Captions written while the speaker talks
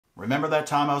Remember that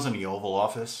time I was in the Oval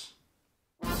Office?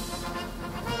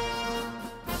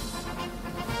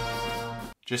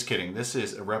 Just kidding, this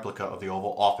is a replica of the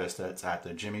Oval Office that's at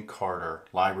the Jimmy Carter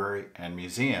Library and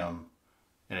Museum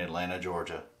in Atlanta,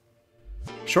 Georgia.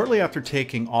 Shortly after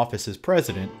taking office as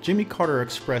president, Jimmy Carter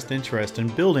expressed interest in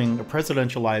building a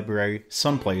presidential library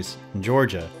someplace in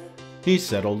Georgia. He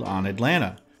settled on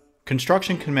Atlanta.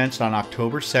 Construction commenced on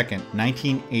October 2nd,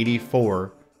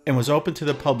 1984, and was open to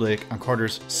the public on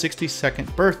Carter's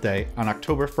 62nd birthday on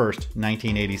October 1st,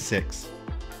 1986.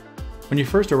 When you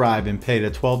first arrive and pay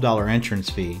the $12 entrance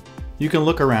fee, you can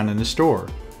look around in the store.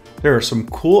 There are some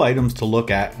cool items to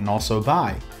look at and also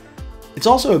buy. It's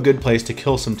also a good place to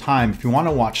kill some time if you want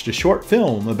to watch the short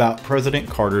film about President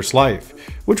Carter's life,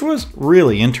 which was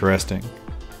really interesting.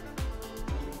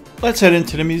 Let's head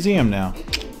into the museum now.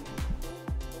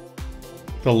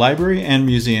 The library and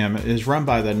museum is run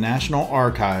by the National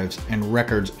Archives and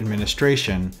Records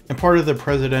Administration and part of the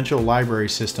Presidential Library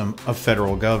System of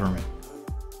federal government.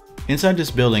 Inside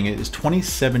this building is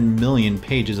 27 million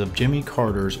pages of Jimmy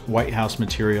Carter's White House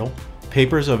material,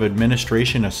 papers of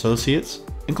administration associates,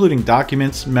 including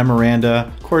documents,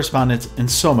 memoranda, correspondence, and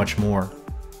so much more.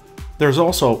 There's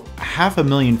also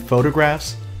 500,000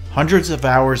 photographs, hundreds of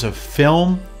hours of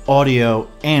film, audio,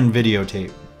 and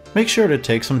videotape. Make sure to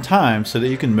take some time so that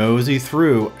you can mosey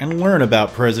through and learn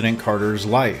about President Carter's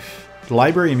life. The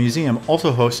library and museum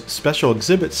also hosts special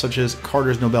exhibits such as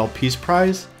Carter's Nobel Peace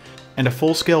Prize and a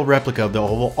full-scale replica of the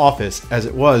Oval Office as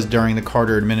it was during the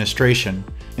Carter administration,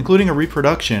 including a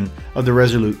reproduction of the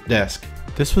Resolute desk.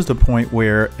 This was the point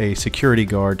where a security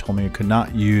guard told me I could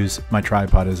not use my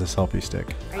tripod as a selfie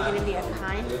stick. Are you going to be a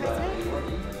kind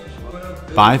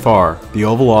president? By far, the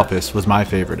Oval Office was my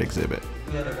favorite exhibit.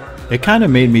 It kind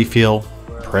of made me feel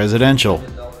presidential.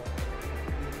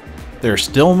 There's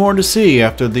still more to see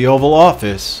after the Oval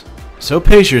Office, so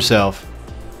pace yourself.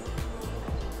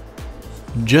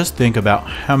 Just think about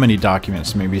how many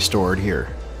documents may be stored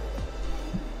here.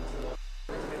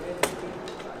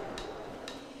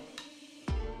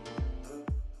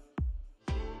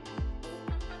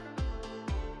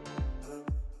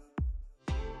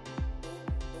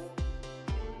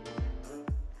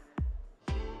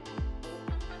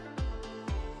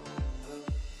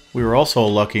 We were also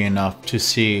lucky enough to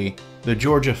see the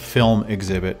Georgia Film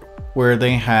exhibit, where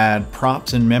they had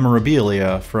props and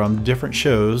memorabilia from different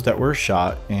shows that were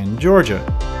shot in Georgia.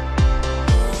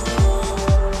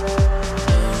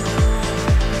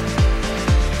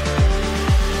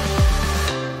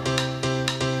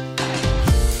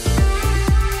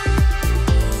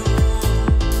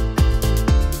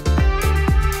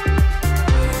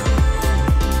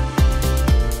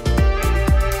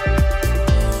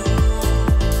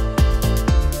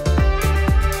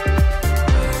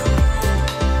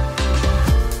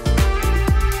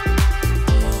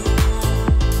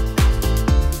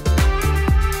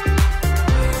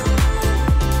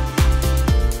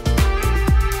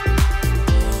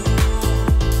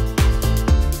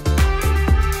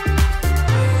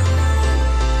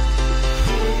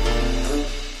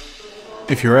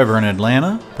 If you're ever in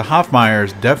Atlanta, the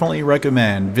Hoffmeyers definitely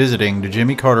recommend visiting the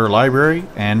Jimmy Carter Library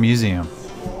and Museum.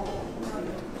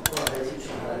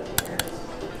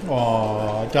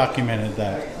 Oh, I documented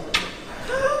that.